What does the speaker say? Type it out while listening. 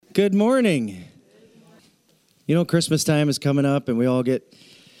Good morning. You know, Christmas time is coming up and we all get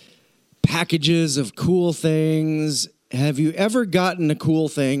packages of cool things. Have you ever gotten a cool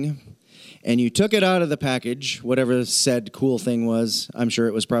thing and you took it out of the package, whatever said cool thing was? I'm sure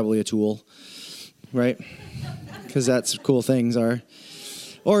it was probably a tool, right? Because that's what cool things are.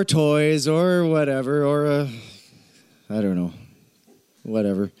 Or toys or whatever, or I don't know,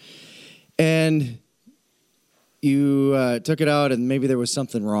 whatever. And you took it out and maybe there was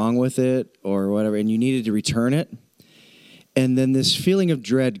something wrong with it or whatever, and you needed to return it. And then this feeling of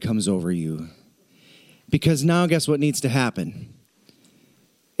dread comes over you. Because now guess what needs to happen?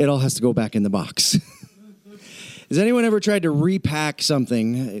 It all has to go back in the box. Has anyone ever tried to repack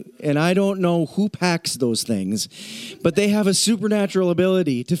something? And I don't know who packs those things, but they have a supernatural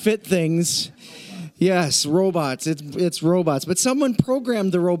ability to fit things. Yes, robots. It's robots. But someone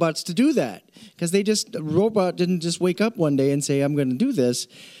programmed the robots to do that. Because a robot didn't just wake up one day and say, I'm going to do this.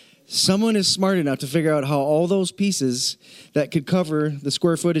 Someone is smart enough to figure out how all those pieces that could cover the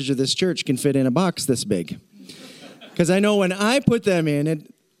square footage of this church can fit in a box this big. Because I know when I put them in,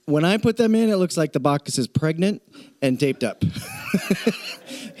 it looks like the box is pregnant and taped up.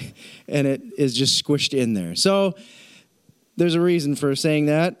 And it is just squished in there. So there's a reason for saying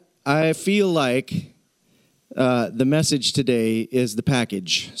that. I feel like the message today is the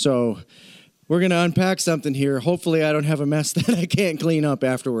package. So we're going to unpack something here. Hopefully I don't have a mess that I can't clean up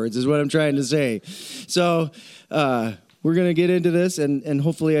afterwards, is what I'm trying to say. So we're going to get into this, and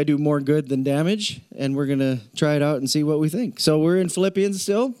hopefully I do more good than damage, and we're going to try it out and see what we think. So we're in Philippians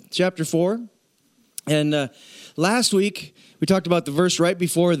still, chapter 4. And last week, we talked about the verse right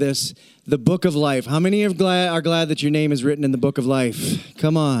before this, the book of life. How many are glad that your name is written in the book of life?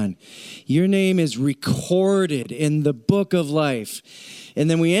 Come on. Your name is recorded in the book of life. And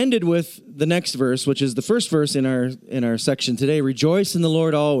then we ended with the next verse, which is the first verse in our section today. Rejoice in the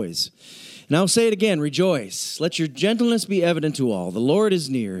Lord always. And I'll say it again, rejoice. Let your gentleness be evident to all. The Lord is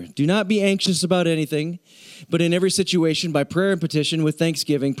near. Do not be anxious about anything, but in every situation, by prayer and petition with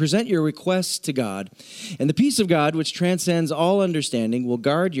thanksgiving, present your requests to God. And the peace of God, which transcends all understanding, will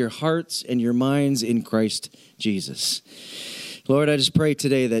guard your hearts and your minds in Christ Jesus. Lord, I just pray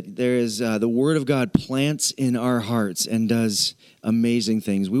today that there is the Word of God plants in our hearts and does amazing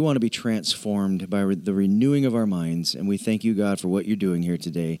things. We want to be transformed by the renewing of our minds, and we thank you, God, for what you're doing here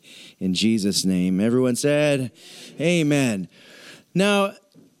today. In Jesus' name, everyone said, amen. Now,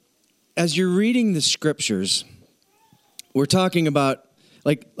 as you're reading the scriptures, we're talking about,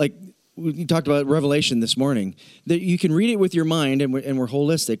 like we talked about Revelation this morning, that you can read it with your mind, and we're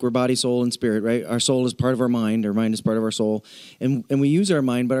holistic. We're body, soul, and spirit, right? Our soul is part of our mind is part of our soul, and we use our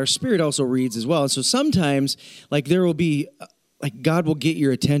mind, but our spirit also reads as well. And so sometimes, there will be, God will get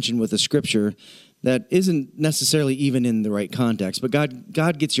your attention with a scripture that isn't necessarily even in the right context, but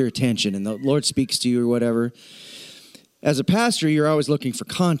God gets your attention, and the Lord speaks to you or whatever. As a pastor, you're always looking for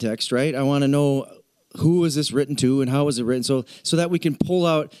context, right? I want to know who was this written to and how was it written, so that we can pull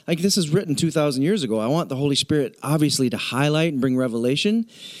out, this is written 2,000 years ago. I want the Holy Spirit, obviously, to highlight and bring revelation,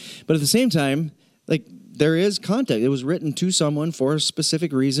 but at the same time, there is context. It was written to someone for a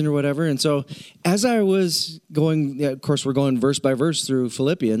specific reason or whatever, and so as I was going, of course, we're going verse by verse through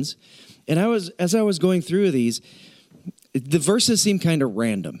Philippians, and as I was going through these, the verses seemed kind of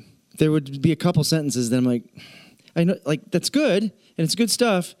random. There would be a couple sentences that I'm like, I know, that's good, and it's good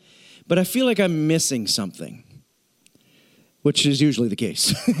stuff, but I feel like I'm missing something, which is usually the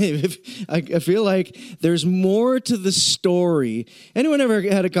case. I feel like there's more to the story. Anyone ever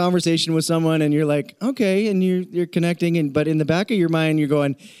had a conversation with someone and you're like, okay, and you're connecting, but in the back of your mind you're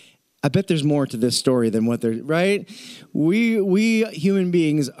going, I bet there's more to this story than what they're, right? We human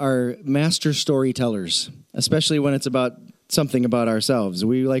beings are master storytellers, especially when it's about something about ourselves.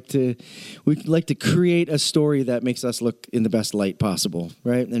 We like to create a story that makes us look in the best light possible,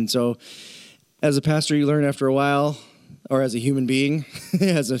 right? And so as a pastor, you learn after a while, or as a human being,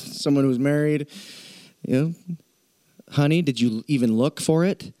 someone who's married, honey, did you even look for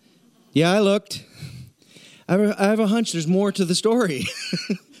it? Yeah, I looked. I have a hunch there's more to the story.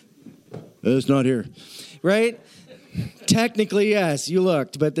 It's not here, right? Technically, yes, you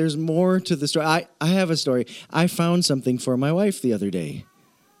looked, but there's more to the story. I have a story. I found something for my wife the other day.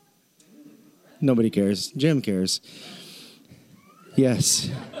 Nobody cares. Jim cares. Yes.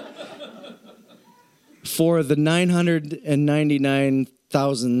 For the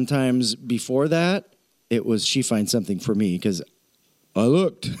 999,000 times before that, it was she finds something for me because I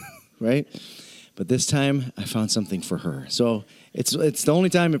looked, right? But this time, I found something for her. So it's the only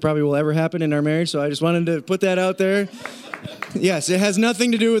time it probably will ever happen in our marriage, so I just wanted to put that out there. Yes, it has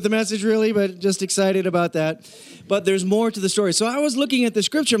nothing to do with the message really, but just excited about that. But there's more to the story. So I was looking at the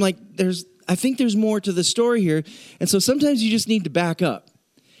scripture. I'm like, I think there's more to the story here. And so sometimes you just need to back up.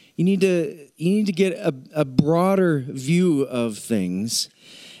 You need to get a broader view of things.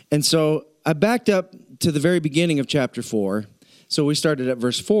 And so I backed up to the very beginning of chapter 4. So we started at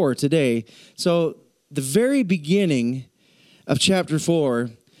verse 4 today. So the very beginning of chapter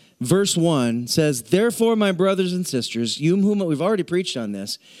 4, verse 1 says, "Therefore, my brothers and sisters, you whom," we've already preached on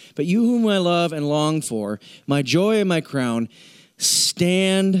this, "but you whom I love and long for, my joy and my crown,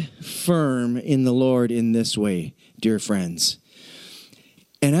 stand firm in the Lord in this way, dear friends."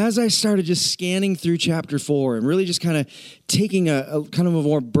 And as I started just scanning through chapter 4 and really just kind of taking a kind of a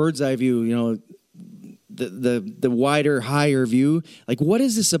more bird's eye view, you know, the wider, higher view, like what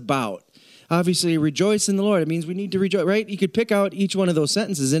is this about? Obviously, rejoice in the Lord. It means we need to rejoice, right? You could pick out each one of those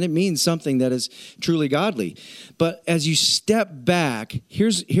sentences, and it means something that is truly godly. But as you step back,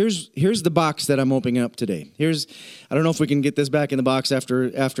 here's the box that I'm opening up today. I don't know if we can get this back in the box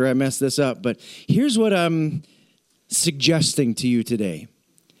after I mess this up, but here's what I'm suggesting to you today.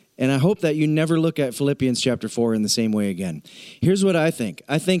 And I hope that you never look at Philippians chapter 4 in the same way again. Here's what I think.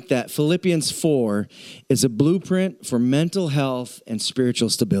 I think that Philippians 4 is a blueprint for mental health and spiritual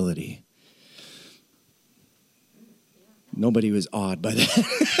stability. Nobody was awed by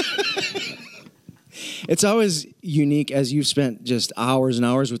that. It's always unique as you've spent just hours and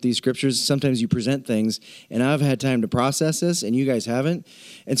hours with these scriptures. Sometimes you present things, and I've had time to process this, and you guys haven't.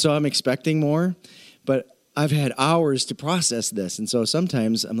 And so I'm expecting more, but I've had hours to process this. And so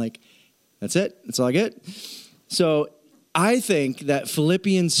sometimes I'm like, that's it. That's all I get. So I think that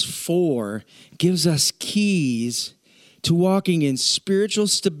Philippians 4 gives us keys to walking in spiritual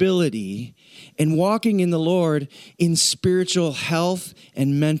stability and walking in the Lord in spiritual health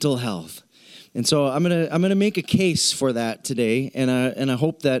and mental health. And so I'm gonna make a case for that today, and I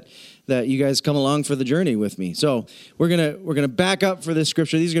hope that you guys come along for the journey with me. So we're gonna back up for this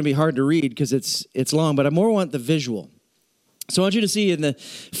scripture. These are gonna be hard to read because it's long, but I more want the visual. So I want you to see in the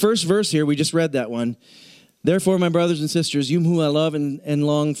first verse here, we just read that one. "Therefore, my brothers and sisters, you whom I love and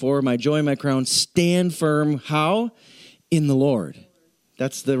long for, my joy and my crown, stand firm." How? In the Lord.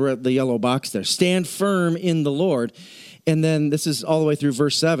 That's the yellow box there. Stand firm in the Lord. And then this is all the way through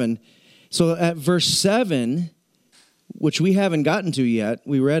verse 7. So at verse 7, which we haven't gotten to yet,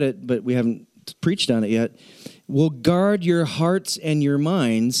 we read it, but we haven't preached on it yet, "will guard your hearts and your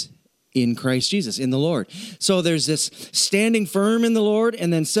minds in Christ Jesus," in the Lord. So there's this standing firm in the Lord,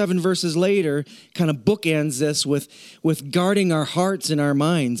 and then 7 verses later kind of bookends this with guarding our hearts and our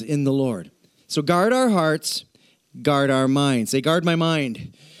minds in the Lord. So guard our hearts, guard our minds. Say, guard my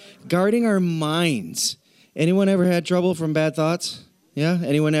mind. Guarding our minds. Anyone ever had trouble from bad thoughts? Yeah?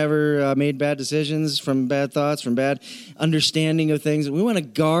 Anyone ever made bad decisions from bad thoughts, from bad understanding of things? We want to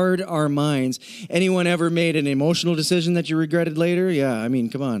guard our minds. Anyone ever made an emotional decision that you regretted later? Yeah, I mean,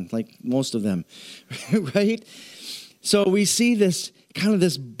 come on, like most of them, right? So we see this kind of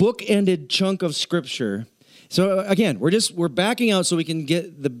this book-ended chunk of Scripture. So again, we're backing out so we can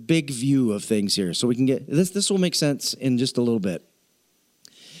get the big view of things here. So we can get this will make sense in just a little bit.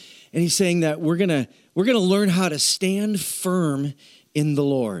 And he's saying that we're gonna learn how to stand firm in the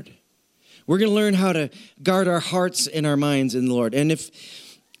Lord. We're gonna learn how to guard our hearts and our minds in the Lord. And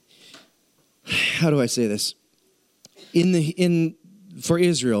how do I say this? For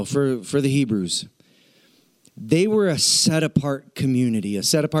Israel, for the Hebrews, they were a set-apart community, a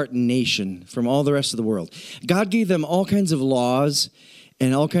set-apart nation from all the rest of the world. God gave them all kinds of laws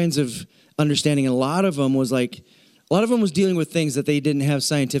and all kinds of understanding. And a lot of them was dealing with things that they didn't have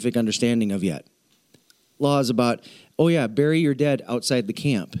scientific understanding of yet. Laws about, bury your dead outside the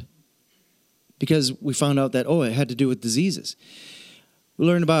camp. Because we found out that, it had to do with diseases. We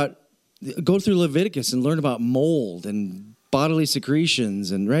learned go through Leviticus and learn about mold and bodily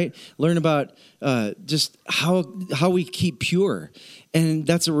secretions, and learn about just how we keep pure, and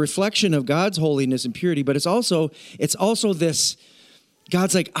that's a reflection of God's holiness and purity. But it's also this.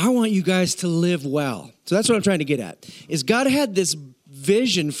 God's like, I want you guys to live well. So that's what I'm trying to get at. Is God had this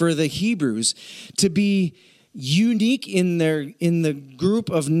vision for the Hebrews to be unique in the group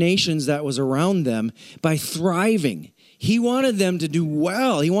of nations that was around them by thriving. He wanted them to do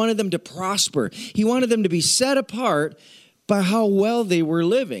well. He wanted them to prosper. He wanted them to be set apart by how well they were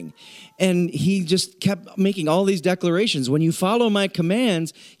living. And he just kept making all these declarations. When you follow my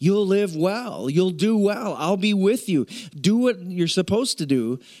commands, you'll live well. You'll do well. I'll be with you. Do what you're supposed to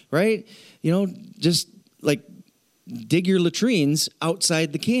do, right? Just like dig your latrines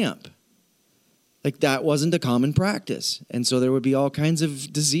outside the camp. Like that wasn't a common practice. And so there would be all kinds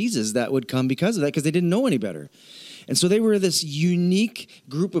of diseases that would come because of that, because they didn't know any better. And so they were this unique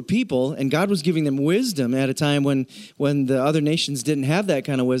group of people, and God was giving them wisdom at a time when the other nations didn't have that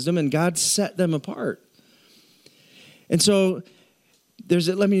kind of wisdom, and God set them apart. And so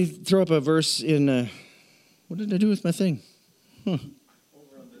let me throw up a verse in, what did I do with my thing?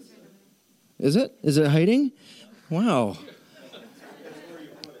 Is it? Is it hiding? Wow.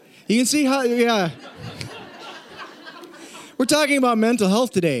 You can see how, yeah. We're talking about mental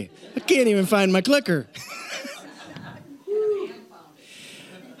health today. I can't even find my clicker.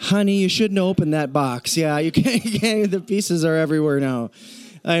 Honey, you shouldn't open that box. Yeah, you can't. The pieces are everywhere now.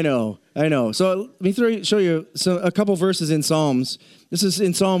 I know. So let me show you a couple verses in Psalms. This is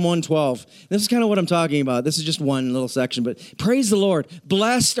in Psalm 112. This is kind of what I'm talking about. This is just one little section, but praise the Lord.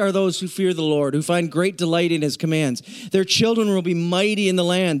 Blessed are those who fear the Lord, who find great delight in his commands. Their children will be mighty in the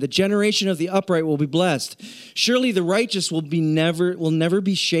land. The generation of the upright will be blessed. Surely the righteous will never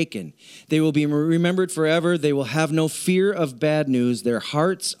be shaken. They will be remembered forever. They will have no fear of bad news. Their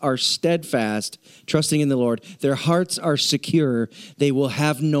hearts are steadfast, trusting in the Lord. Their hearts are secure. They will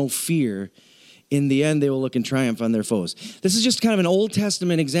have no fear. In the end, they will look in triumph on their foes. This is just kind of an Old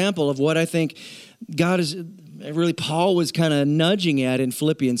Testament example of what I think Paul was kind of nudging at in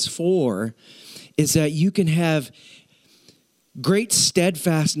Philippians 4, is that you can have great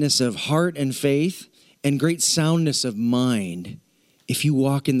steadfastness of heart and faith and great soundness of mind. If you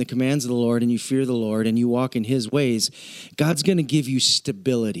walk in the commands of the Lord and you fear the Lord and you walk in his ways, God's going to give you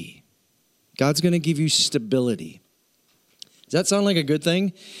stability. God's going to give you stability. Does that sound like a good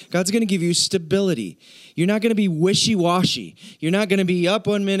thing? God's going to give you stability. You're not going to be wishy-washy. You're not going to be up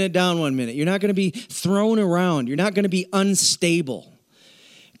 1 minute, down 1 minute. You're not going to be thrown around. You're not going to be unstable.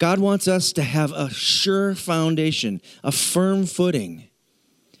 God wants us to have a sure foundation, a firm footing.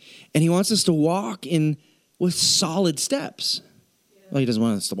 And he wants us to walk with solid steps. Well, he doesn't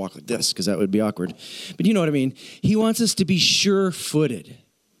want us to walk like this because that would be awkward. But you know what I mean. He wants us to be sure-footed.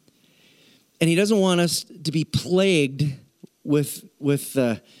 And he doesn't want us to be plagued with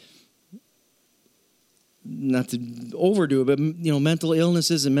not to overdo it, but mental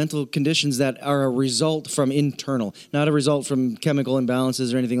illnesses and mental conditions that are a result from internal, not a result from chemical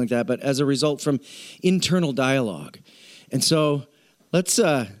imbalances or anything like that, but as a result from internal dialogue. And so let's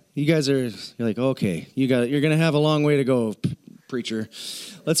you guys you're like, okay, you're going to have a long way to go, preacher.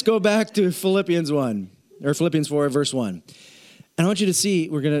 Let's go back to Philippians 4 verse 1. And I want you to see,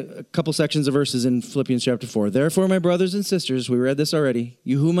 a couple sections of verses in Philippians chapter 4. Therefore, my brothers and sisters, we read this already,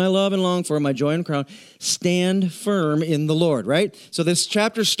 you whom I love and long for, my joy and crown, stand firm in the Lord, right? So this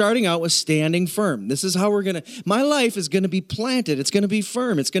chapter starting out with standing firm. This is how my life is going to be planted. It's going to be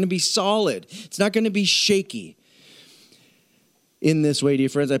firm. It's going to be solid. It's not going to be shaky. In this way, dear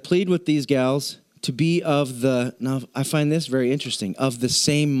friends, I plead with these gals to be now I find this very interesting, of the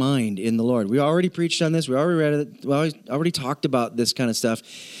same mind in the Lord. We already preached on this. We already read it. We already talked about this kind of stuff.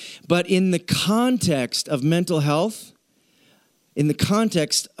 But in the context of mental health, in the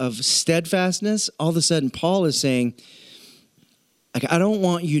context of steadfastness, all of a sudden Paul is saying, I don't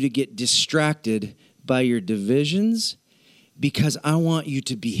want you to get distracted by your divisions, because I want you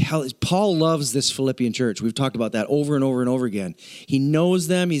to be healthy. Paul loves this Philippian church. We've talked about that over and over and over again. He knows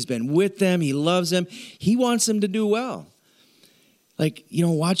them. He's been with them. He loves them. He wants them to do well.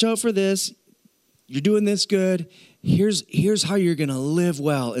 Watch out for this. You're doing this good. Here's how you're going to live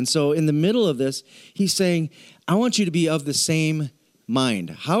well. And so in the middle of this, he's saying, I want you to be of the same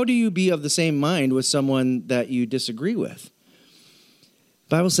mind. How do you be of the same mind with someone that you disagree with?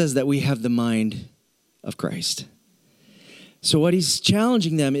 The Bible says that we have the mind of Christ. So what he's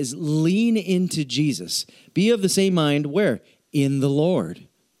challenging them is lean into Jesus. Be of the same mind where? In the Lord.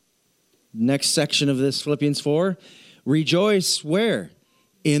 Next section of this, Philippians 4, rejoice where?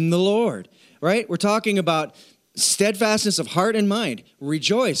 In the Lord, right? We're talking about steadfastness of heart and mind.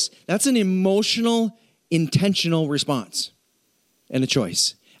 Rejoice. That's an emotional, intentional response and a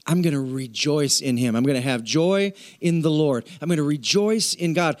choice. I'm going to rejoice in him. I'm going to have joy in the Lord. I'm going to rejoice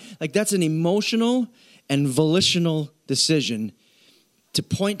in God. That's an emotional and volitional decision to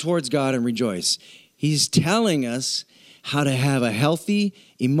point towards God and rejoice. He's telling us how to have a healthy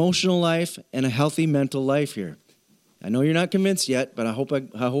emotional life and a healthy mental life here. I know you're not convinced yet, but I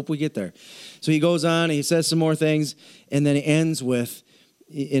hope we get there. So he goes on, and he says some more things, and then he ends with,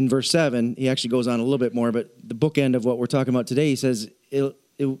 in verse 7, he actually goes on a little bit more, but the bookend of what we're talking about today, he says,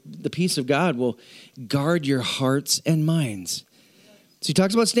 the peace of God will guard your hearts and minds. So he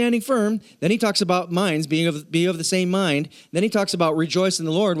talks about standing firm. Then he talks about minds, be of the same mind. Then he talks about rejoice in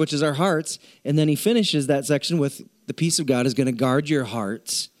the Lord, which is our hearts. And then he finishes that section with the peace of God is going to guard your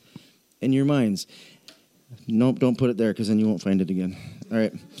hearts and your minds. Nope, don't put it there because then you won't find it again. All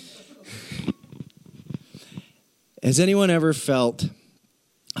right. Has anyone ever felt,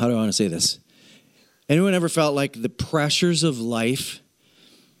 how do I want to say this? Anyone ever felt like the pressures of life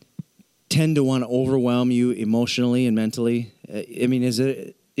tend to want to overwhelm you emotionally and mentally? I mean, is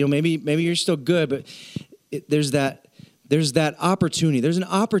it, maybe you're still good, but there's that opportunity. There's an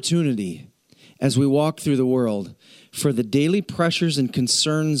opportunity as we walk through the world for the daily pressures and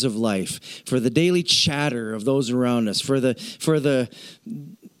concerns of life, for the daily chatter of those around us, for the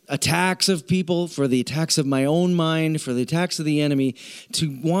attacks of people, for the attacks of my own mind, for the attacks of the enemy,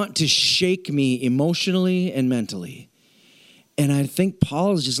 to want to shake me emotionally and mentally. And I think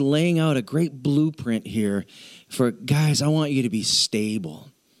Paul is just laying out a great blueprint here for, guys, I want you to be stable.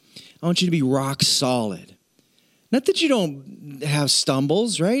 I want you to be rock solid. Not that you don't have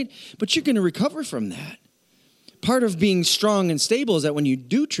stumbles, right? But you're going to recover from that. Part of being strong and stable is that when you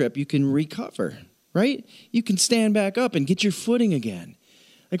do trip, you can recover, right? You can stand back up and get your footing again.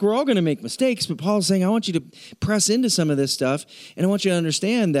 Like, we're all going to make mistakes, but Paul's saying, I want you to press into some of this stuff, and I want you to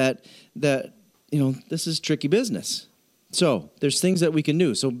understand that this is tricky business. So there's things that we can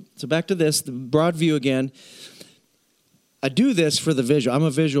do. So back to this, the broad view again. I do this for the visual. I'm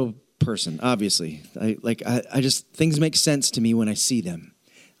a visual person, obviously. I just, things make sense to me when I see them.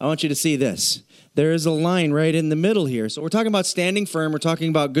 I want you to see this. There is a line right in the middle here. So we're talking about standing firm. We're talking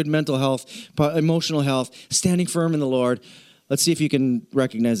about good mental health, emotional health, standing firm in the Lord. Let's see if you can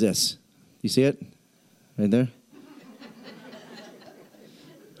recognize this. You see it? Right there?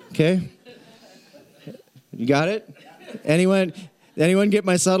 Okay. You got it? Anyone get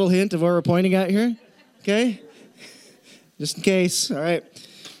my subtle hint of where we're pointing at here? Okay. Just in case. All right.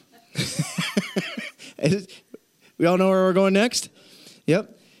 We all know where we're going next?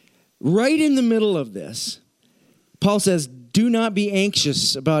 Yep. Right in the middle of this, Paul says, do not be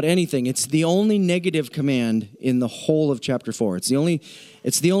anxious about anything. It's the only negative command in the whole of chapter 4. It's the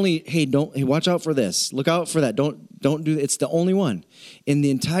only, hey, watch out for this. Look out for that. Don't do that. It's the only one in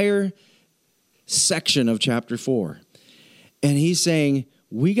the entire section of chapter 4. And he's saying,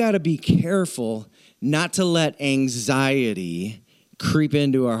 we got to be careful not to let anxiety creep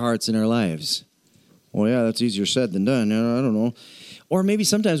into our hearts and our lives. Well, yeah, that's easier said than done. I don't know. Or maybe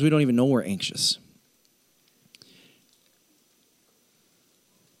sometimes we don't even know we're anxious.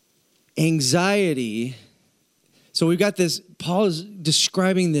 Anxiety. So we've got this, Paul is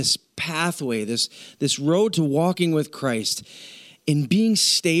describing this pathway, this road to walking with Christ in being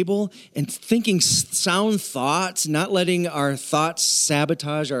stable and thinking sound thoughts, not letting our thoughts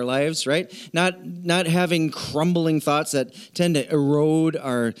sabotage our lives, right? Not having crumbling thoughts that tend to erode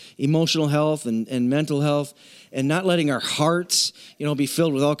our emotional health and mental health, and not letting our hearts, be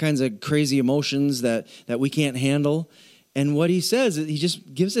filled with all kinds of crazy emotions that we can't handle. And what he says, he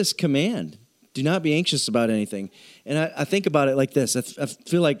just gives this command. Do not be anxious about anything. And I think about it like this. I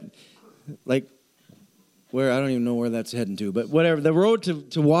feel like where, I don't even know where that's heading to, but whatever. The road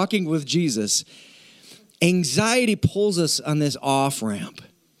to walking with Jesus, anxiety pulls us on this off-ramp.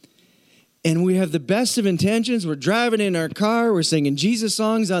 And we have the best of intentions. We're driving in our car. We're singing Jesus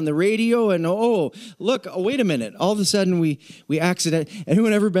songs on the radio. And wait a minute. All of a sudden we accident.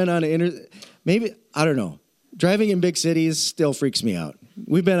 Anyone ever been on maybe, I don't know. Driving in big cities still freaks me out.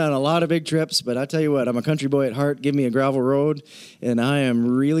 We've been on a lot of big trips, but I tell you what, I'm a country boy at heart. Give me a gravel road, and I am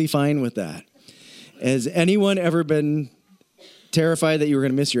really fine with that. Has anyone ever been terrified that you were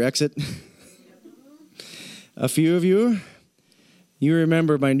going to miss your exit? A few of you. You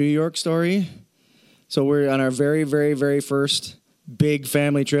remember my New York story? So we're on our very, very, very first big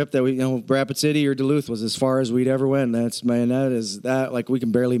family trip that Rapid City or Duluth was as far as we'd ever went. Like we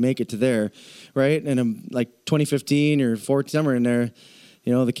can barely make it to there, right? And like 2015 or 14, somewhere in there,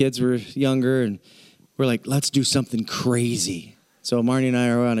 the kids were younger, and we're like, let's do something crazy. So Marnie and I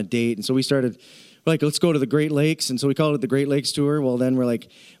are on a date, and so we're like, let's go to the Great Lakes, and so we called it the Great Lakes Tour. Well, then we're like,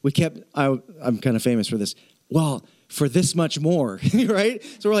 I'm kind of famous for this. Well, for this much more, right?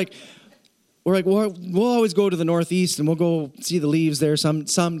 So we're like, well, we'll always go to the Northeast and we'll go see the leaves there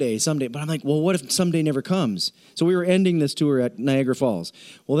someday. But I'm like, well, what if someday never comes? So we were ending this tour at Niagara Falls.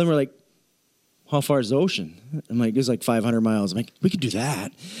 Well, then we're like, how far is the ocean? I'm like, it was like 500 miles. I'm like, we could do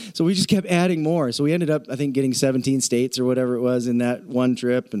that. So we just kept adding more. So we ended up, I think, getting 17 states or whatever it was in that one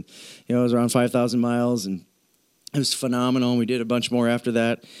trip. And, it was around 5,000 miles. And it was phenomenal. And we did a bunch more after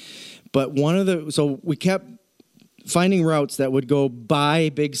that. But so we kept finding routes that would go by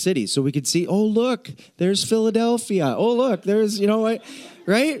big cities so we could see, oh, look, there's Philadelphia. Oh, look, there's,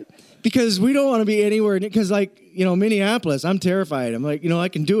 right? Because we don't want to be anywhere, because Minneapolis, I'm terrified. I'm like, I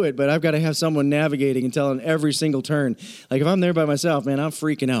can do it, but I've got to have someone navigating and telling every single turn. Like if I'm there by myself, man, I'm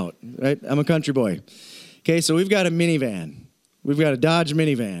freaking out, right? I'm a country boy. Okay, so we've got a minivan. We've got a Dodge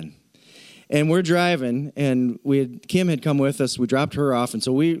minivan. And we're driving, and Kim had come with us. We dropped her off, and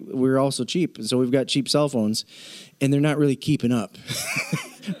so we're also cheap. And so we've got cheap cell phones, and they're not really keeping up.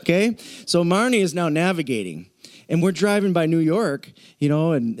 Okay? So Marnie is now navigating. And we're driving by New York,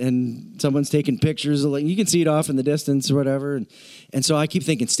 and someone's taking pictures. You can see it off in the distance or whatever. And so I keep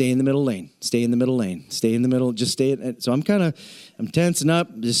thinking, stay in the middle lane, stay in the middle lane, stay in the middle, just stay. So I'm tensing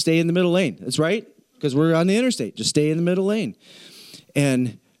up, just stay in the middle lane. That's right, because we're on the interstate. Just stay in the middle lane.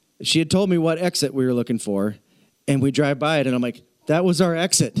 And she had told me what exit we were looking for, and we drive by it, and I'm like, that was our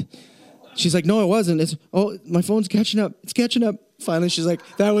exit. She's like, no, it wasn't. My phone's catching up. It's catching up. Finally, she's like,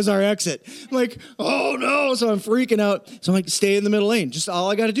 that was our exit. I'm like, oh, no. So I'm freaking out. So I'm like, stay in the middle lane. Just all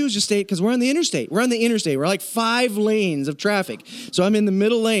I got to do is just stay, because we're on the interstate. We're on the interstate. We're like 5 lanes of traffic. So I'm in the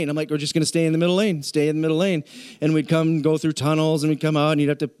middle lane. I'm like, we're just going to stay in the middle lane, stay in the middle lane. And we'd go through tunnels, and we'd come out, and you'd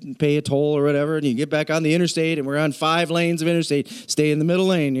have to pay a toll or whatever, and you get back on the interstate, and we're on 5 lanes of interstate. Stay in the middle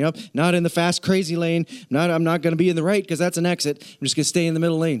lane, not in the fast, crazy lane. I'm not going to be in the right, because that's an exit. I'm just going to stay in the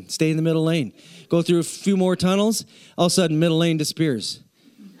middle lane, stay in the middle lane. Go through a few more tunnels, all of a sudden, middle lane disappears.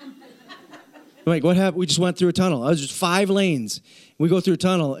 I'm like, what happened? We just went through a tunnel. I was just 5 lanes. We go through a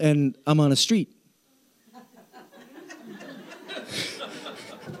tunnel, and I'm on a street.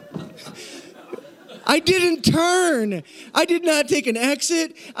 I didn't turn. I did not take an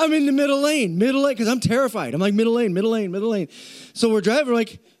exit. I'm in the middle lane, because I'm terrified. I'm like, middle lane. So we're driving, we're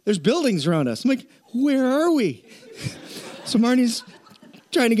like, there's buildings around us. I'm like, where are we? So Marnie's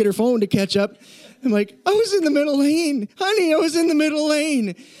trying to get her phone to catch up. I'm like, I was in the middle lane. Honey, I was in the middle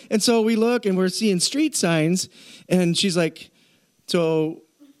lane. And so we look, and we're seeing street signs. And she's like, so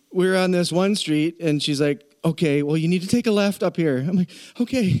we're on this one street. And she's like, okay, well, you need to take a left up here. I'm like,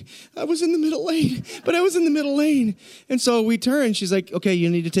 okay, I was in the middle lane. But I was in the middle lane. And so we turn. She's like, okay, you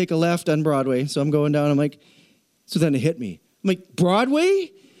need to take a left on Broadway. So I'm going down. I'm like, so then it hit me. I'm like,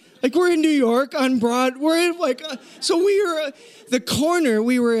 Broadway? Like, we're in New York on we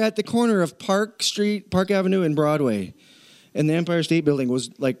were at the corner of Park Avenue and Broadway. And the Empire State Building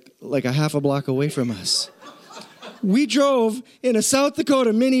was like a half a block away from us. We drove in a South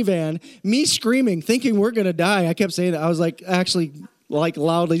Dakota minivan, me screaming, thinking we're going to die. I kept saying that. I was like, actually, like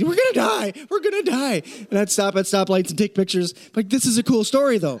loudly, we're going to die. And I'd stop at stoplights and take pictures. Like, this is a cool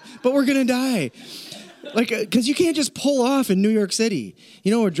story, though, but we're going to die. Like, because you can't just pull off in New York City.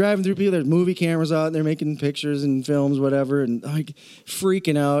 We're driving through people, there's movie cameras out, and they're making pictures and films, whatever, and like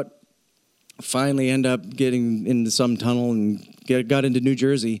freaking out. Finally end up getting into some tunnel and got into New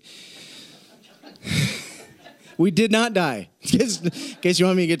Jersey. We did not die. In case you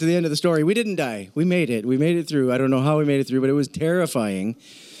want me to get to the end of the story, we didn't die. We made it. We made it through. I don't know how we made it through, but it was terrifying.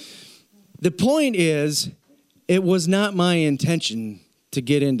 The point is, it was not my intention to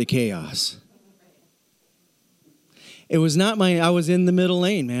get into chaos. It was not I was in the middle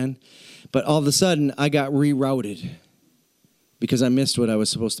lane, man. But all of a sudden, I got rerouted because I missed what I was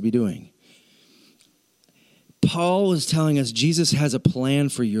supposed to be doing. Paul was telling us Jesus has a plan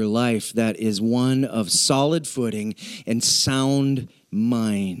for your life that is one of solid footing and sound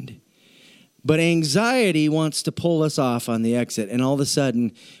mind. But anxiety wants to pull us off on the exit, and all of a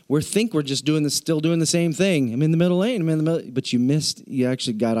sudden, we're just still doing the same thing. I'm in the middle lane, but you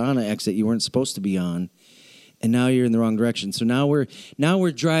actually got on an exit you weren't supposed to be on. And now you're in the wrong direction. So now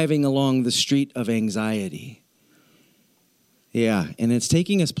we're driving along the street of anxiety. Yeah, and it's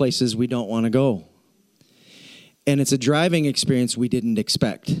taking us places we don't want to go. And it's a driving experience we didn't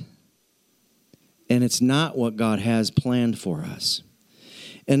expect. And it's not what God has planned for us.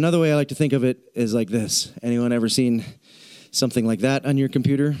 And another way I like to think of it is like this. Anyone ever seen something like that on your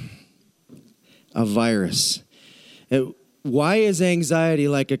computer? A virus. Why is anxiety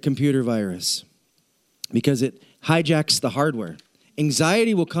like a computer virus? Because it hijacks the hardware.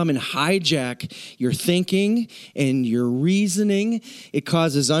 Anxiety will come and hijack your thinking and your reasoning. It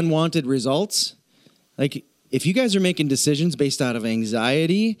causes unwanted results. Like, if you guys are making decisions based out of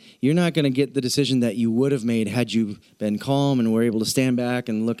anxiety, you're not going to get the decision that you would have made had you been calm and were able to stand back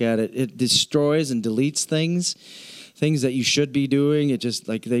and look at it. It destroys and deletes things that you should be doing. It just,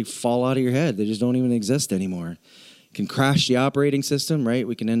 they fall out of your head. They just don't even exist anymore. It can crash the operating system, right?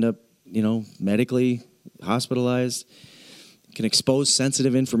 We can end up, medically hospitalized. It can expose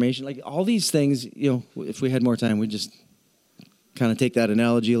sensitive information. Like, all these things, if we had more time, we'd just kind of take that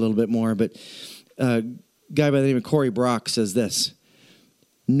analogy a little bit more. But guy by the name of Corey Brock says this: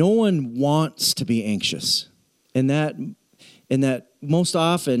 no one wants to be anxious. And that most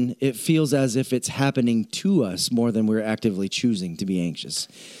often it feels as if it's happening to us more than we're actively choosing to be anxious.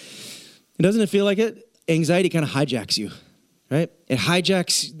 Doesn't it feel like it? Anxiety kind of hijacks you, right? It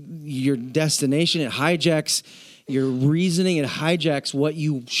hijacks your destination. It hijacks your reasoning. It hijacks what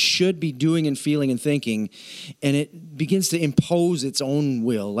you should be doing and feeling and thinking, and it begins to impose its own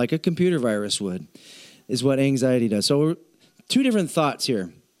will, like a computer virus would, is what anxiety does. So two different thoughts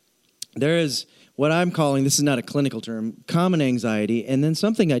here. There is what I'm calling, this is not a clinical term, common anxiety, and then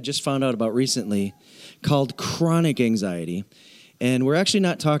something I just found out about recently called chronic anxiety. And we're actually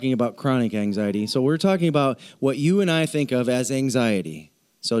not talking about chronic anxiety. So we're talking about what you and I think of as anxiety.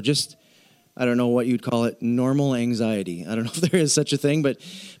 So just, I don't know what you'd call it, normal anxiety. I don't know if there is such a thing,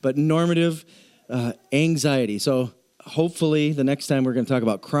 but normative anxiety. So hopefully the next time we're going to talk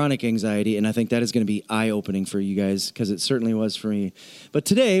about chronic anxiety, and I think that is going to be eye-opening for you guys because it certainly was for me. But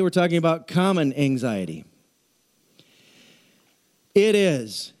today we're talking about common anxiety. It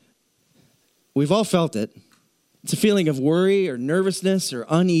is. We've all felt it. It's a feeling of worry or nervousness or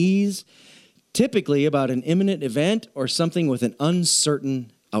unease, typically about an imminent event or something with an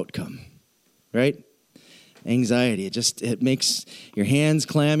uncertain outcome, right? Anxiety, it makes your hands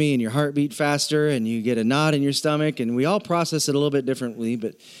clammy and your heart beat faster and you get a knot in your stomach, and we all process it a little bit differently,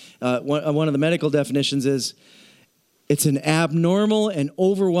 but one of the medical definitions is it's an abnormal and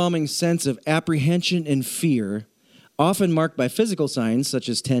overwhelming sense of apprehension and fear, often marked by physical signs such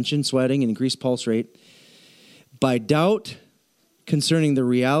as tension, sweating, and increased pulse rate, by doubt concerning the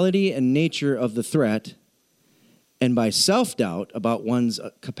reality and nature of the threat, and by self-doubt about one's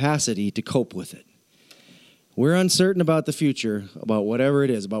capacity to cope with it. We're uncertain about the future, about whatever it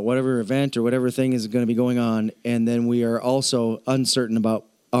is, about whatever event or whatever thing is going to be going on, and then we are also uncertain about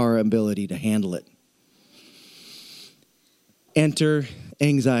our ability to handle it. Enter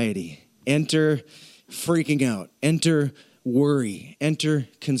anxiety. Enter freaking out. Enter worry, enter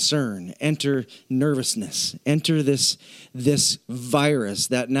concern, enter nervousness, enter this virus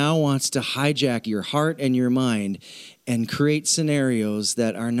that now wants to hijack your heart and your mind and create scenarios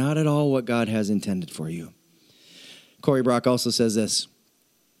that are not at all what God has intended for you. Corey Brock also says this.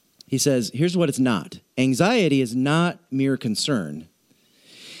 He says, here's what it's not. Anxiety is not mere concern.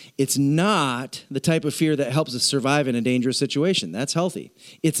 It's not the type of fear that helps us survive in a dangerous situation. That's healthy.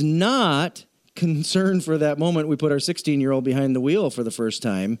 It's not concern for that moment we put our 16-year-old behind the wheel for the first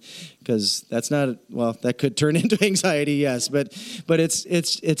time, because that's not, well, that could turn into anxiety, yes, but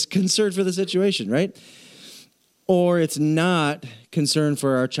it's concern for the situation, right? Or it's not concern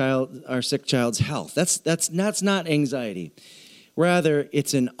for our sick child's health. That's not anxiety. Rather,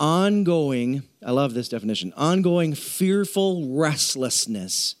 it's an ongoing, I love this definition, ongoing fearful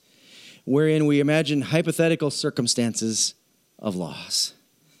restlessness wherein we imagine hypothetical circumstances of loss.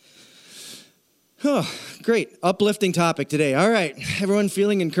 Oh, great. Uplifting topic today. All right. Everyone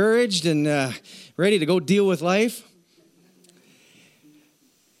feeling encouraged and ready to go deal with life?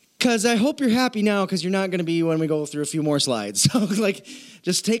 Because I hope you're happy now, because you're not going to be when we go through a few more slides. So,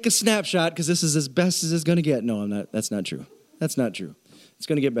 just take a snapshot, because this is as best as it's going to get. No, I'm not. That's not true. That's not true. It's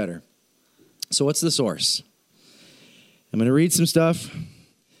going to get better. So what's the source? I'm going to read some stuff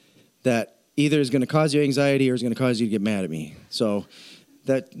that either is going to cause you anxiety or is going to cause you to get mad at me. So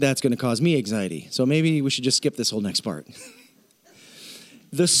that's going to cause me anxiety. So maybe we should just skip this whole next part.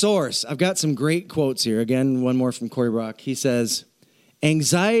 The source. I've got some great quotes here. Again, one more from Corey Brock. He says,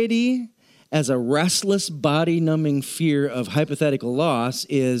 anxiety as a restless, body-numbing fear of hypothetical loss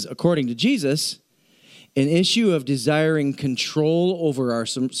is, according to Jesus, an issue of desiring control over our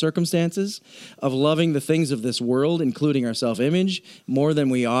circumstances, of loving the things of this world, including our self-image, more than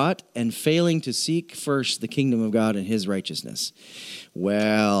we ought, and failing to seek first the kingdom of God and his righteousness.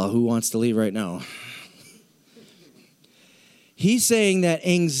 Well, who wants to leave right now? He's saying that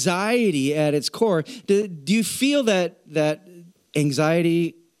anxiety at its core, do you feel that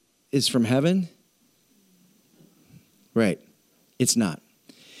anxiety is from heaven? Right. It's not.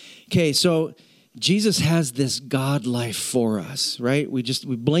 Okay, so Jesus has this God life for us, right? We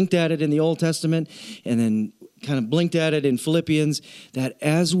blinked at it in the Old Testament and then kind of blinked at it in Philippians, that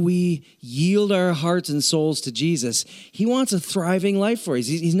as we yield our hearts and souls to Jesus, he wants a thriving life for us.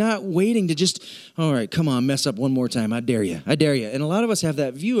 He's not waiting to just, all right, come on, mess up one more time. I dare you. I dare you. And a lot of us have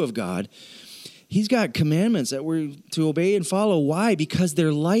that view of God. He's got commandments that we're to obey and follow. Why? Because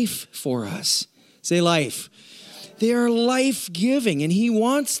they're life for us. Say life. They are life-giving, and he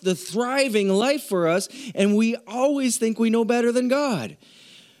wants the thriving life for us, and we always think we know better than God.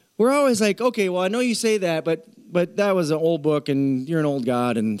 We're always like, okay, well, I know you say that, but that was an old book, and you're an old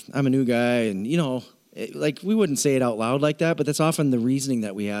God, and I'm a new guy, and, we wouldn't say it out loud like that, but that's often the reasoning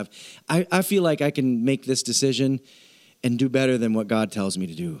that we have. I feel like I can make this decision and do better than what God tells me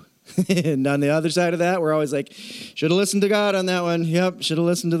to do. And on the other side of that, we're always like, should have listened to God on that one. Yep, should have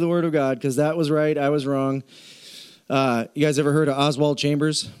listened to the word of God, because that was right, I was wrong. You guys ever heard of Oswald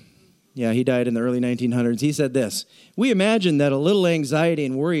Chambers? Yeah, he died in the early 1900s. He said this: "We imagine that a little anxiety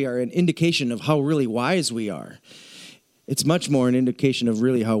and worry are an indication of how really wise we are. It's much more an indication of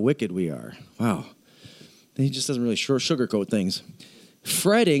really how wicked we are." Wow. He just doesn't really sugarcoat things.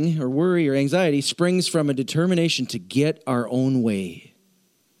 Fretting or worry or anxiety springs from a determination to get our own way.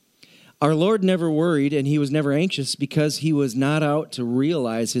 Our Lord never worried and he was never anxious because he was not out to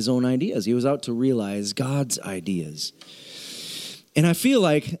realize his own ideas. He was out to realize God's ideas. And I feel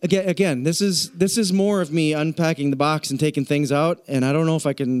like, again, this is more of me unpacking the box and taking things out, and I don't know if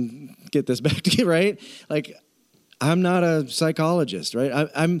I can get this back to you, right? Like, I'm not a psychologist, right?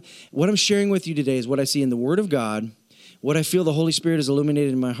 What I'm sharing with you today is what I see in the Word of God, what I feel the Holy Spirit has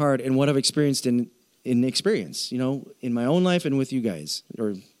illuminated in my heart, and what I've experienced in experience, in my own life and with you guys,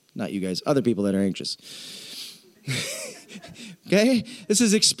 or not you guys, other people that are anxious. Okay? This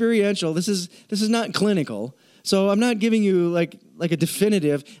is experiential. This is not clinical. So I'm not giving you like a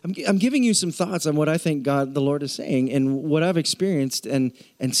definitive. I'm giving you some thoughts on what I think God, the Lord, is saying, and what I've experienced and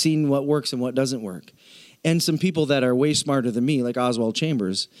seen what works and what doesn't work. And some people that are way smarter than me, like Oswald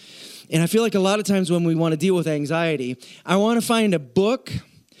Chambers. And I feel like a lot of times when we want to deal with anxiety, I want to find a book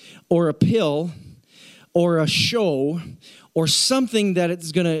or a pill or a show or something that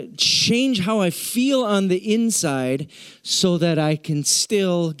is going to change how I feel on the inside so that I can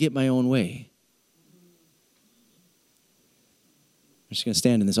still get my own way. I'm just going to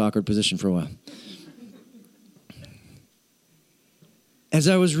stand in this awkward position for a while. As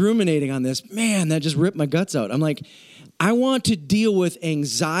I was ruminating on this, man, that just ripped my guts out. I'm like, I want to deal with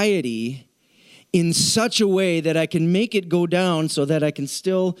anxiety in such a way that I can make it go down so that I can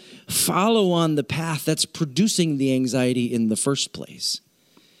still follow on the path that's producing the anxiety in the first place.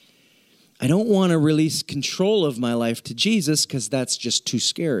 I don't want to release control of my life to Jesus because that's just too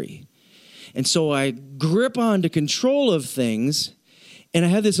scary. And so I grip on to control of things. And I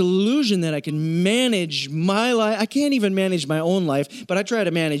have this illusion that I can manage my life. I can't even manage my own life, but I try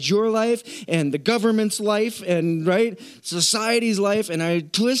to manage your life and the government's life and, right, society's life. And I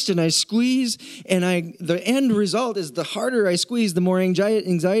twist and I squeeze. And the end result is the harder I squeeze, the more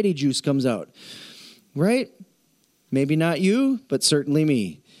anxiety juice comes out. Right? Maybe not you, but certainly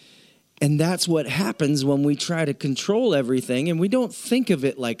me. And that's what happens when we try to control everything. And we don't think of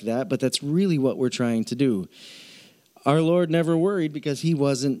it like that, but that's really what we're trying to do. Our Lord never worried because he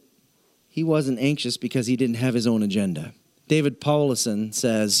wasn't anxious because he didn't have his own agenda. David Paulison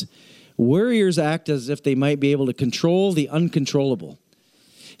says, "Worriers act as if they might be able to control the uncontrollable.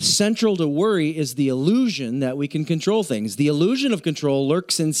 Central to worry is the illusion that we can control things. The illusion of control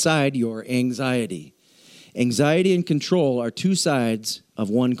lurks inside your anxiety. Anxiety and control are two sides of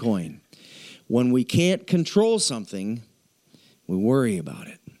one coin. When we can't control something, we worry about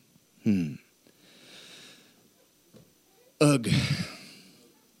it." Ugh.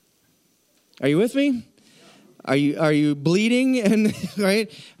 Are you with me? Are you bleeding? And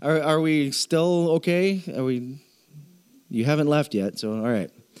right? Are we still okay? You haven't left yet, so all right.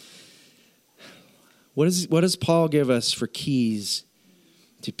 What does Paul give us for keys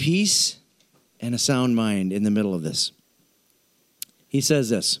to peace and a sound mind in the middle of this? He says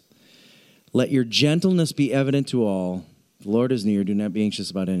this: "Let your gentleness be evident to all. The Lord is near. Do not be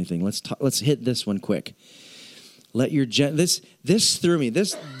anxious about anything." Let's hit this one quick. Let your this threw me.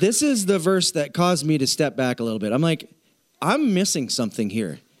 This is the verse that caused me to step back a little bit. I'm like, I'm missing something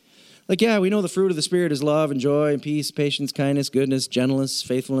here. Like, yeah, we know the fruit of the Spirit is love and joy and peace, patience, kindness, goodness, gentleness,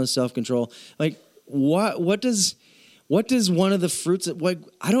 faithfulness, self-control. Like, what does one of the fruits?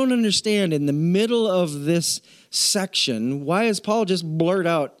 I don't understand. In the middle of this section, why is Paul just blurt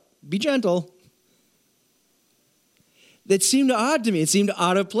out, "Be gentle"? That seemed odd to me. It seemed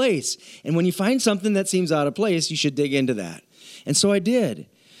out of place. And when you find something that seems out of place, you should dig into that. And so I did.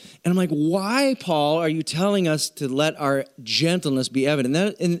 And I'm like, why, Paul, are you telling us to let our gentleness be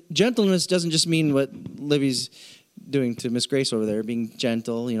evident? And gentleness doesn't just mean what Libby's doing to Miss Grace over there, being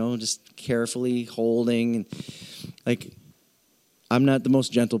gentle, just carefully holding. Like, I'm not the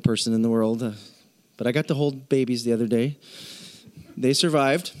most gentle person in the world, but I got to hold babies the other day. They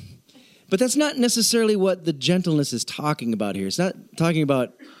survived. But that's not necessarily what the gentleness is talking about here. It's not talking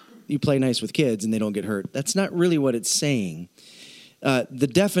about you play nice with kids and they don't get hurt. That's not really what it's saying. The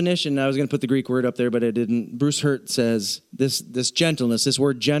definition, I was going to put the Greek word up there, but I didn't. Bruce Hurt says this gentleness, this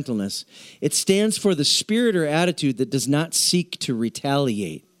word gentleness, it stands for the spirit or attitude that does not seek to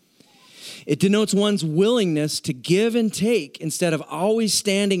retaliate. It denotes one's willingness to give and take instead of always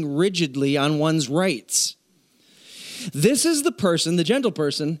standing rigidly on one's rights. This is the person, the gentle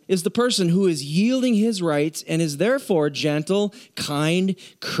person, is the person who is yielding his rights and is therefore gentle, kind,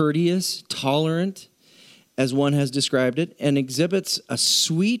 courteous, tolerant, as one has described it, and exhibits a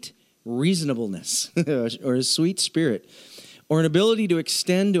sweet, reasonableness, or a sweet spirit, or an ability to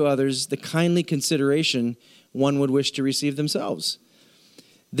extend to others the kindly consideration one would wish to receive themselves.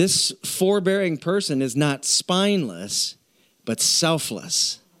 This forbearing person is not spineless, but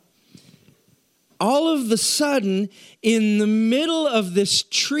selfless. All of the sudden, in the middle of this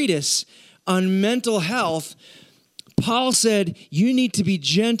treatise on mental health, Paul said, you need to be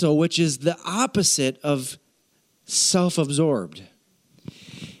gentle, which is the opposite of self-absorbed.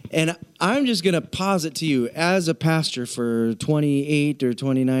 And I'm just going to posit to you, as a pastor for 28 or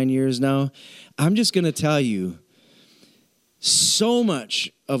 29 years now, I'm just going to tell you, so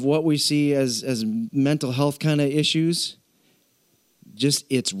much of what we see as mental health kind of issues, just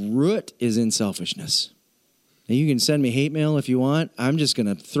its root is in selfishness. Now, you can send me hate mail if you want. I'm just going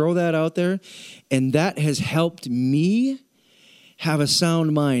to throw that out there. And that has helped me have a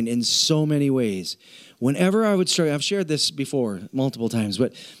sound mind in so many ways. Whenever I would struggle, I've shared this before multiple times,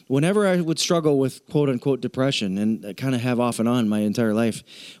 but whenever I would struggle with quote-unquote depression, and I kind of have off and on my entire life,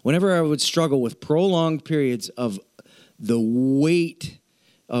 whenever I would struggle with prolonged periods of the weight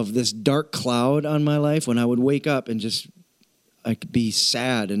of this dark cloud on my life, when I would wake up and just, I could be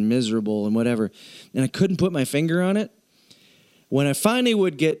sad and miserable and whatever, and I couldn't put my finger on it, when I finally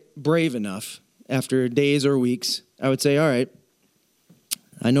would get brave enough, after days or weeks, I would say, all right,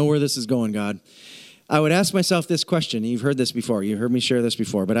 I know where this is going, God. I would ask myself this question. You've heard this before. You heard me share this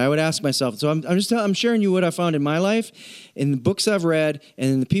before. But I would ask myself, so I'm sharing you what I found in my life, in the books I've read,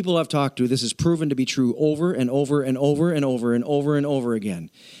 and in the people I've talked to. This is proven to be true over and over and over and over and over and over again.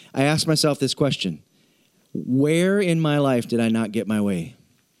 I asked myself this question. Where in my life did I not get my way?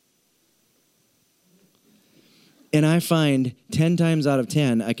 And I find 10 times out of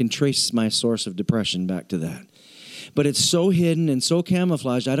 10, I can trace my source of depression back to that. But it's so hidden and so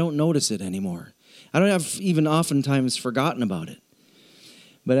camouflaged, I don't notice it anymore. I don't have even oftentimes forgotten about it.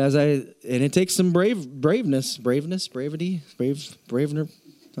 But and it takes some bravery, that's what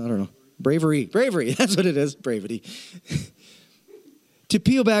it is, bravery. To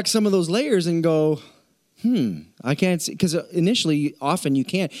peel back some of those layers and go, I can't see, because initially, often you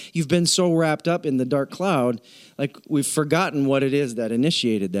can't. You've been so wrapped up in the dark cloud, like we've forgotten what it is that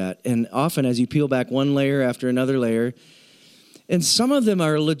initiated that. And often as you peel back one layer after another layer, and some of them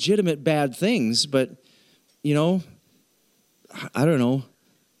are legitimate bad things, but, you know, I don't know.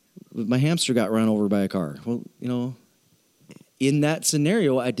 My hamster got run over by a car. Well, you know, in that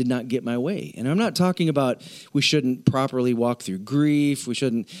scenario, I did not get my way. And I'm not talking about we shouldn't properly walk through grief. We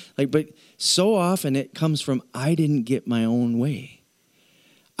shouldn't, but so often it comes from I didn't get my own way.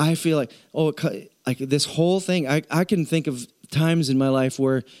 I feel like this whole thing, I can think of times in my life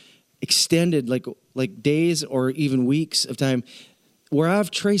where extended, like days or even weeks of time, where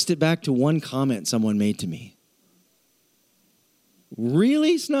I've traced it back to one comment someone made to me.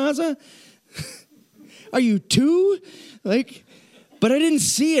 Really, Snaza? Are you two? But I didn't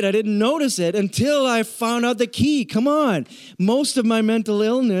see it. I didn't notice it until I found out the key. Come on. Most of my mental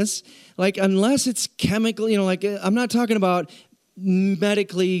illness, unless it's chemical, I'm not talking about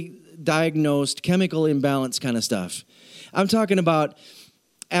medically diagnosed chemical imbalance kind of stuff. I'm talking about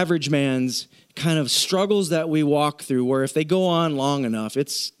average man's kind of struggles that we walk through, where if they go on long enough,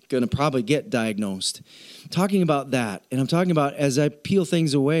 it's going to probably get diagnosed. I'm talking about that. And I'm talking about as I peel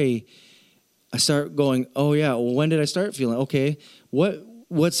things away, I start going, oh yeah, well, when did I start feeling? Okay,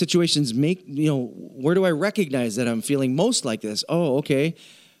 what situations make, where do I recognize that I'm feeling most like this? Oh, okay.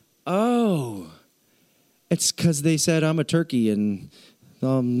 Oh, it's because they said I'm a turkey and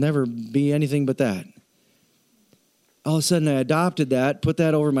I'll never be anything but that. All of a sudden I adopted that, put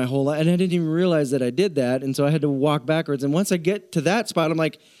that over my whole life, and I didn't even realize that I did that, and so I had to walk backwards. And once I get to that spot, I'm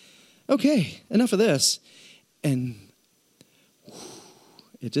like, okay, enough of this. And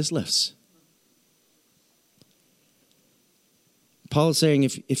it just lifts. Paul is saying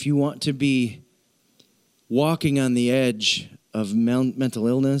if you want to be walking on the edge of mental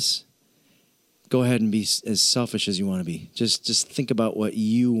illness, go ahead and be as selfish as you want to be. Just think about what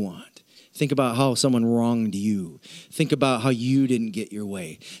you want. Think about how someone wronged you. Think about how you didn't get your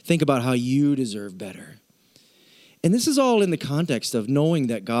way. Think about how you deserve better. And this is all in the context of knowing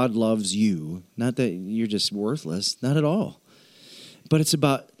that God loves you, not that you're just worthless, not at all. But it's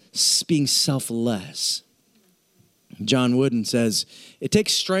about being selfless. John Wooden says, it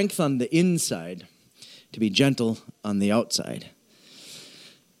takes strength on the inside to be gentle on the outside.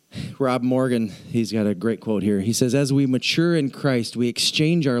 Rob Morgan, he's got a great quote here. He says, as we mature in Christ, we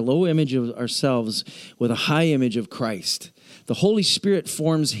exchange our low image of ourselves with a high image of Christ. The Holy Spirit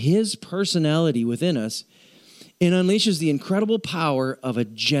forms his personality within us and unleashes the incredible power of a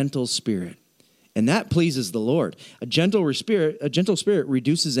gentle spirit. And that pleases the Lord. A gentle spirit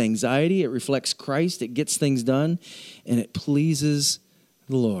reduces anxiety. It reflects Christ. It gets things done. And it pleases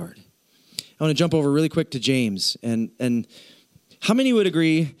the Lord. I want to jump over really quick to James. And how many would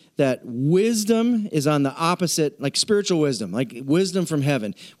agree that wisdom is on the opposite, like spiritual wisdom, like wisdom from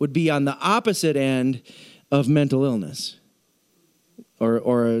heaven, would be on the opposite end of mental illness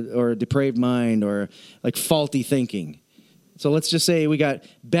or a depraved mind or like faulty thinking? So let's just say we got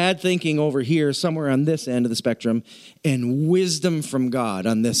bad thinking over here, somewhere on this end of the spectrum, and wisdom from God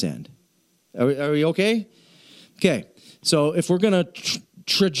on this end. Are we okay? Okay. So if we're going to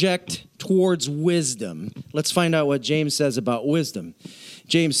traject towards wisdom, let's find out what James says about wisdom.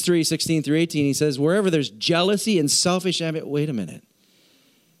 James 3:16-18, he says, wherever there's jealousy and selfish ambition. Wait a minute.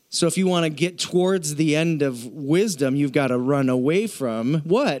 So if you want to get towards the end of wisdom, you've got to run away from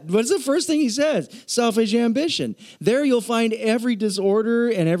what? What's the first thing he says? Selfish ambition. There you'll find every disorder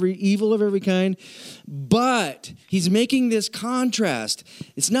and every evil of every kind. But he's making this contrast.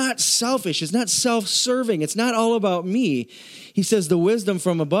 It's not selfish. It's not self-serving. It's not all about me. He says the wisdom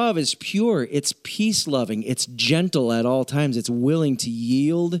from above is pure. It's peace-loving. It's gentle at all times. It's willing to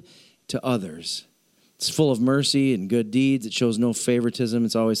yield to others. It's full of mercy and good deeds. It shows no favoritism.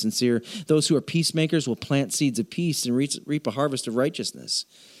 It's always sincere. Those who are peacemakers will plant seeds of peace and reap a harvest of righteousness.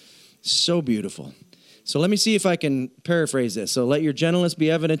 So beautiful. So let me see if I can paraphrase this. So let your gentleness be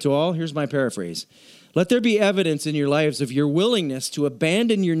evident to all. Here's my paraphrase. Let there be evidence in your lives of your willingness to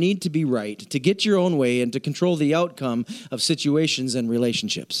abandon your need to be right, to get your own way, and to control the outcome of situations and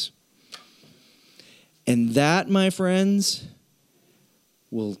relationships. And that, my friends,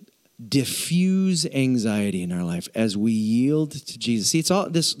 will diffuse anxiety in our life as we yield to Jesus. See, it's all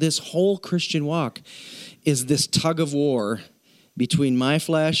this whole Christian walk is this tug of war between my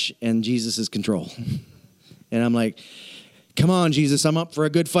flesh and Jesus' control. And I'm like, come on, Jesus, I'm up for a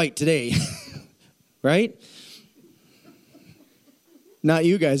good fight today. Right? Not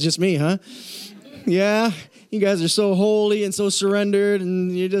you guys, just me, huh? Yeah, you guys are so holy and so surrendered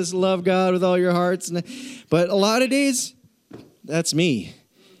and you just love God with all your hearts. But a lot of days, that's me.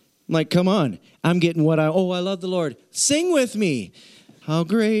 I'm like, come on, I'm getting I love the Lord. Sing with me. How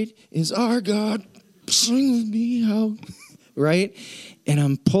great is our God? Sing with me, right? And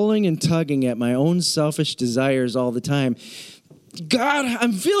I'm pulling and tugging at my own selfish desires all the time. God,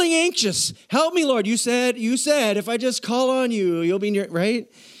 I'm feeling anxious. Help me, Lord. You said, if I just call on you, you'll be near, right?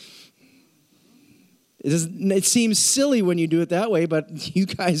 It seems silly when you do it that way, but you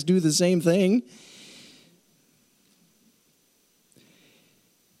guys do the same thing.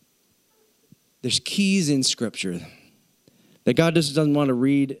 There's keys in Scripture that God just doesn't want to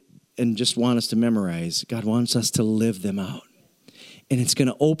read and just want us to memorize. God wants us to live them out. And it's going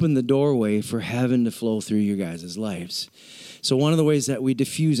to open the doorway for heaven to flow through you guys' lives. So one of the ways that we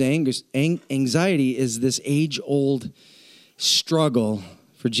diffuse anxiety is this age-old struggle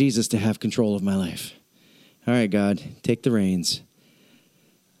for Jesus to have control of my life. All right, God, take the reins.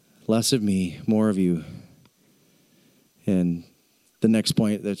 Less of me, more of you. And the next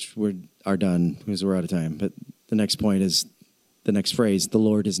point, we are done because we're out of time. But the next point is the next phrase, the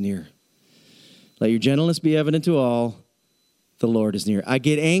Lord is near. Let your gentleness be evident to all. The Lord is near. I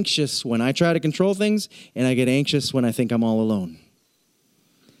get anxious when I try to control things, and I get anxious when I think I'm all alone.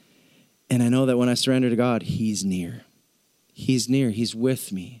 And I know that when I surrender to God, He's near. He's near. He's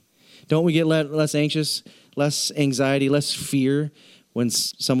with me. Don't we get less anxious, less anxiety, less fear when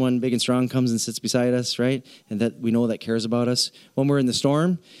someone big and strong comes and sits beside us, right? And that we know that cares about us. When we're in the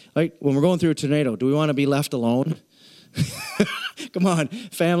storm, like when we're going through a tornado, do we want to be left alone? Come on,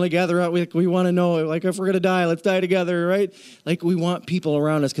 family, gather up. We want to know, like, if we're going to die, let's die together, right? Like, we want people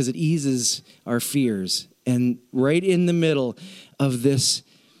around us because it eases our fears. And right in the middle of this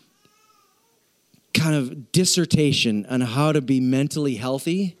kind of dissertation on how to be mentally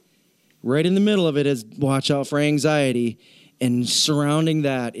healthy, right in the middle of it is watch out for anxiety. And surrounding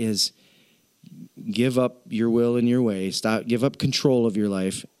that is give up your will and your way. Give up control of your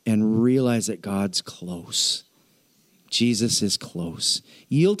life and realize that God's close. Jesus is close.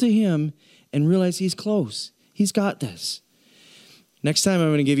 Yield to Him and realize He's close. He's got this. Next time I'm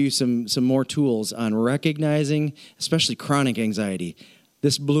going to give you some more tools on recognizing, especially chronic anxiety.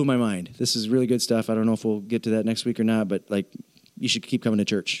 This blew my mind. This is really good stuff. I don't know if we'll get to that next week or not, but you should keep coming to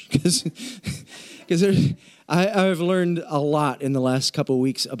church because I've learned a lot in the last couple of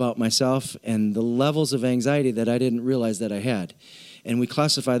weeks about myself and the levels of anxiety that I didn't realize that I had. And we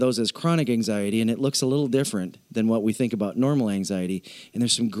classify those as chronic anxiety, and it looks a little different than what we think about normal anxiety. And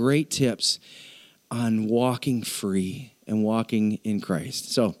there's some great tips on walking free and walking in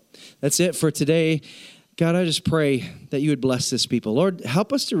Christ. So that's it for today. God, I just pray that you would bless this people. Lord,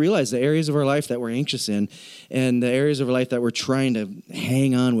 help us to realize the areas of our life that we're anxious in and the areas of our life that we're trying to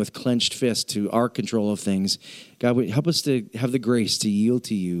hang on with clenched fists to our control of things. God, help us to have the grace to yield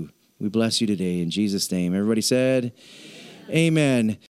to you. We bless you today in Jesus' name. Everybody said, amen.